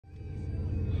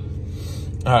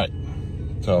All right.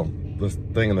 So this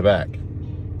thing in the back.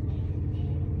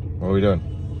 What are we doing?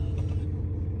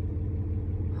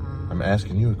 I'm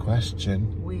asking you a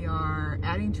question. We are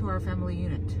adding to our family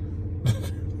unit.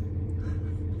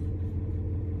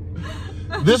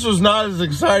 This was not as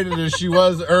excited as she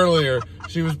was earlier.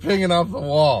 She was pinging off the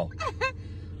wall.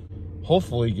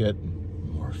 Hopefully get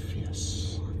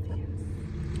Morpheus.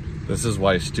 This is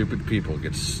why stupid people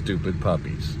get stupid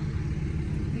puppies.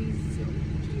 He's so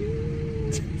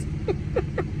cute.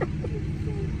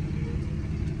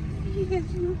 Yes,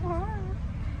 you are.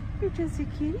 You're just a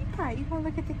cutie pie. You want to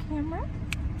look at the camera?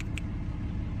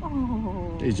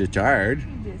 Oh. He's just tired.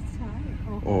 He's just tired.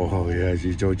 Oh, yeah,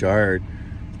 he's so tired.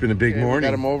 It's been a big morning.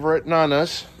 Got him over at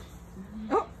Nana's.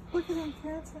 Oh, look at him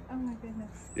prancing. Oh, my goodness.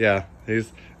 Yeah, I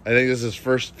think this is his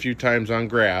first few times on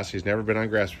grass. He's never been on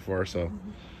grass before, so.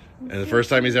 And the first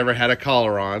time he's ever had a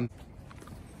collar on.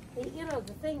 You know,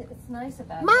 the thing that's nice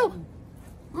about Mo!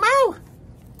 Mo!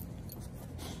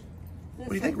 What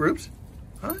do you think, Rubes?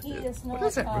 Huh? He is not What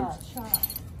is that, Rubes? shy.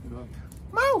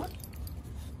 Mo!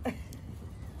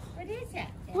 What is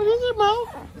that? What is it, Mo?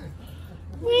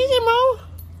 What is it, Mo?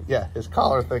 Yeah, his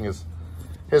collar thing is,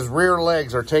 his rear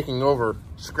legs are taking over,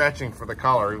 scratching for the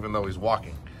collar even though he's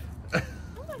walking.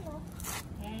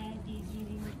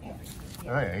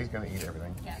 Oh yeah, he's gonna eat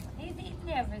everything. Yeah, he's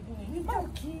eating everything. He's so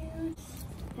cute.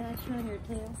 Can I show your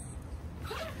tail?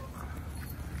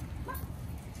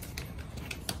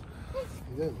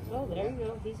 Oh, there you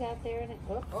go. He's out there and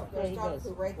oh, there he goes.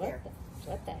 Right there.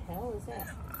 What the hell is that?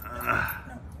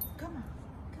 No, come on.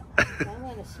 I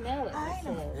want to smell it. I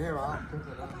know. Here, I'll pick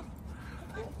it up.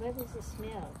 What is the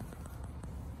smell?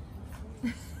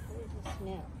 What is the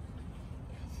smell?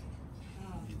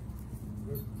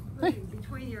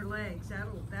 Between your legs, that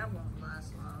won't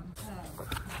last long. Oh.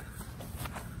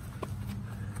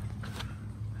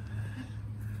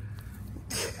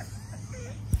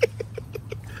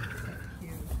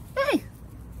 Hey!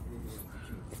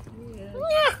 Yeah.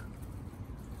 Yeah!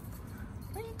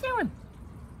 What are you doing?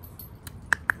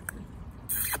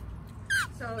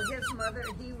 So his mother,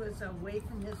 he was away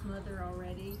from his mother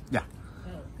already? Yeah.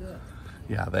 Oh, good.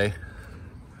 Yeah, they.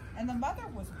 And the mother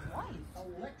was white.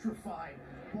 Electrified.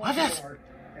 What is it?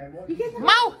 And what You get he's Mo!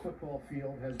 done on the football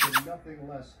field has been nothing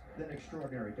less than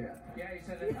extraordinary, Dan. Yeah, he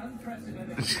said an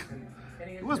unprecedented season. And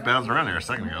he It was bouncing around there a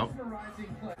second ago.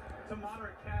 To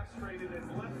moderate calf strain in his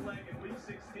left leg in week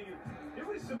 16. It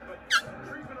was some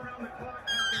treatment around the clock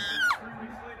happening 3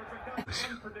 weeks later, but got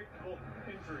unpredictable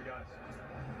injury, guys.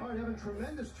 All right, having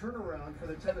tremendous turnaround for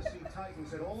the Tennessee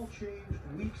Titans. It all changed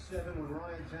week 7 when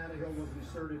Ryan Tannehill was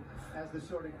inserted as the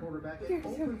starting quarterback. It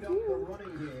opened up the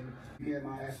running game. Began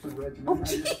my aspirin regimen. I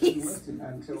just couldn't listen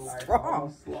until I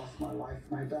almost lost my life.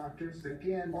 My doctors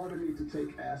again ordered me to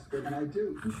take aspirin, and I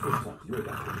do. You should talk to your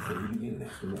doctor before you begin an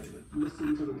aspirin regimen.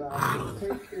 Listen to the doctor.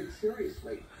 Take it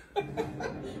seriously.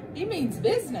 He means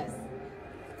business.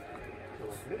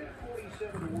 Minute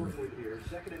 47 to work with here.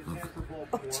 2nd and 10 for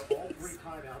Baltimore. All 3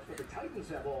 timeouts, but the Titans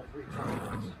have all 3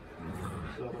 timeouts.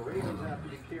 So the Ravens have to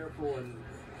be careful in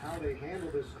how they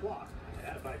handle this clock.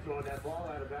 Yeah, by throwing that ball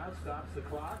out of bounds, stops the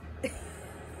clock.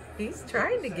 He's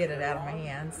trying to get it out of my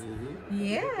hands.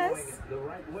 Yes. Going the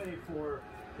right way for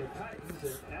the Titans.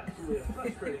 And absolutely a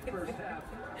frustrating first half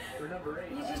for number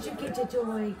 8. You should get your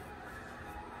joy.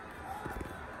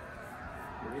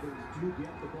 Ravens do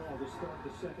get the ball to start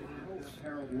the second half.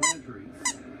 Harold Landry.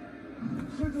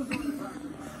 Circles on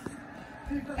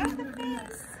the back. Got the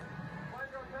fence.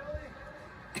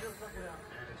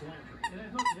 And I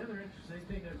thought the other interesting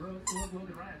thing that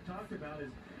Logan Ryan talked about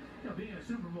is, being a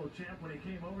Super Bowl champ when he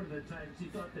came over to the Titans, he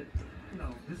thought that,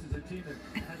 this is a team that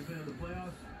hasn't been in the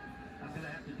playoffs. I'm going to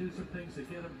have to do some things to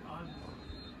get them on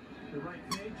the right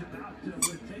page about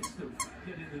what it takes to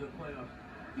get into the playoffs.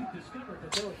 He discovered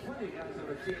that there were plenty of guys on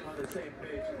the team on the same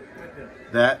page with him.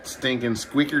 That stinking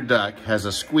squeaker duck has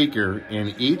a squeaker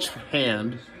in each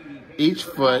hand, each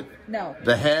foot, No.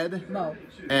 the head, Mo.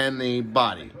 and the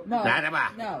body. Mo. Nah.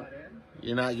 No.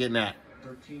 You're not getting that.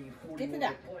 Get the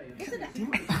duck. Get the duck. Boyd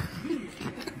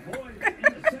in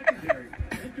the secondary.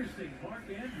 Interesting. Mark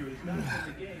Andrews not in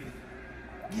the game.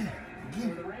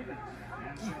 For the Ravens.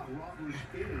 And so Roberts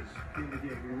is in the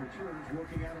game. He returns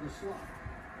working out of the slot.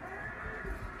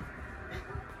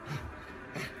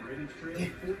 Ravens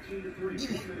trailing 14-3. In his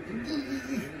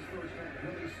first half,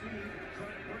 Billy Steve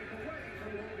trying to break away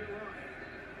from Logan Ryan.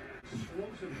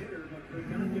 Explosive hitter, but could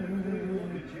not get a clean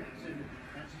look at Jackson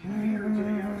as he veered to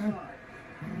the outside.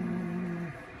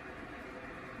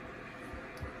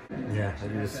 Yeah, I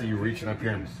need to see you reaching up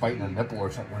here and biting a nipple or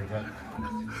something like that.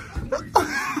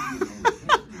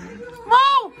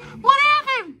 Mo! What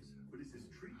happened?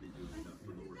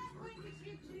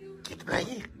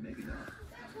 Maybe not.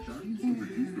 Giants can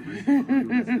reduce the risk of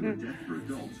cardiovascular death for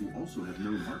adults who also have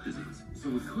known heart disease. So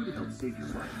it could help save your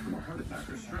life from a heart attack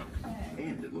or stroke.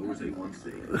 And it lowers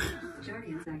A1C.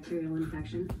 Jardiance bacterial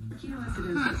infection,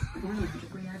 ketoacidosis, or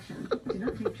allergic reaction. Do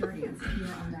not take Jardiance if you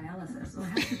are on dialysis or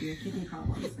have severe kidney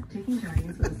problems. Taking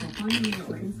Jardiance with a sulfonylurea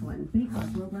or insulin may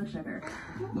cause low blood sugar.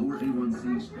 Lower A1C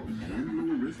and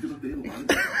lower risk of a fatal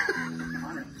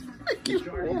heart attack. I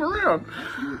keep rolling around.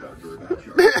 Ask your doctor about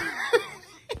Jardiance.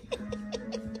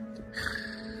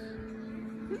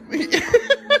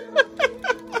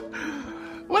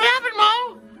 What happened,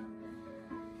 Mom?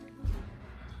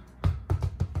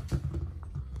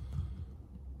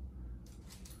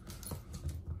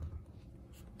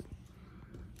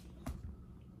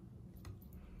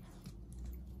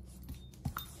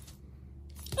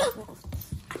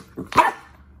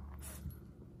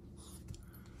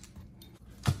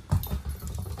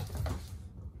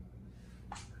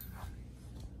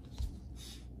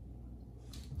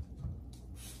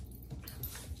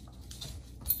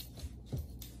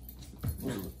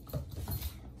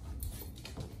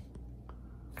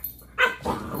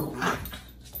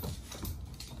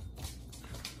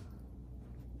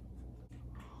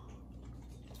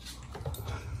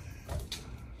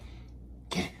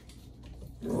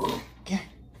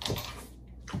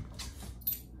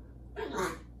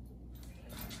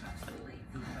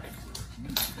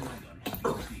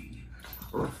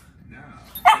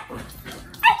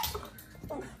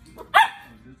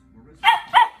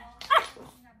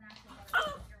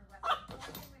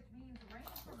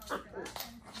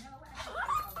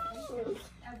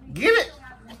 Get it!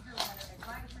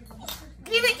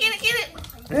 Get it, get it, get it!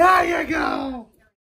 There you go!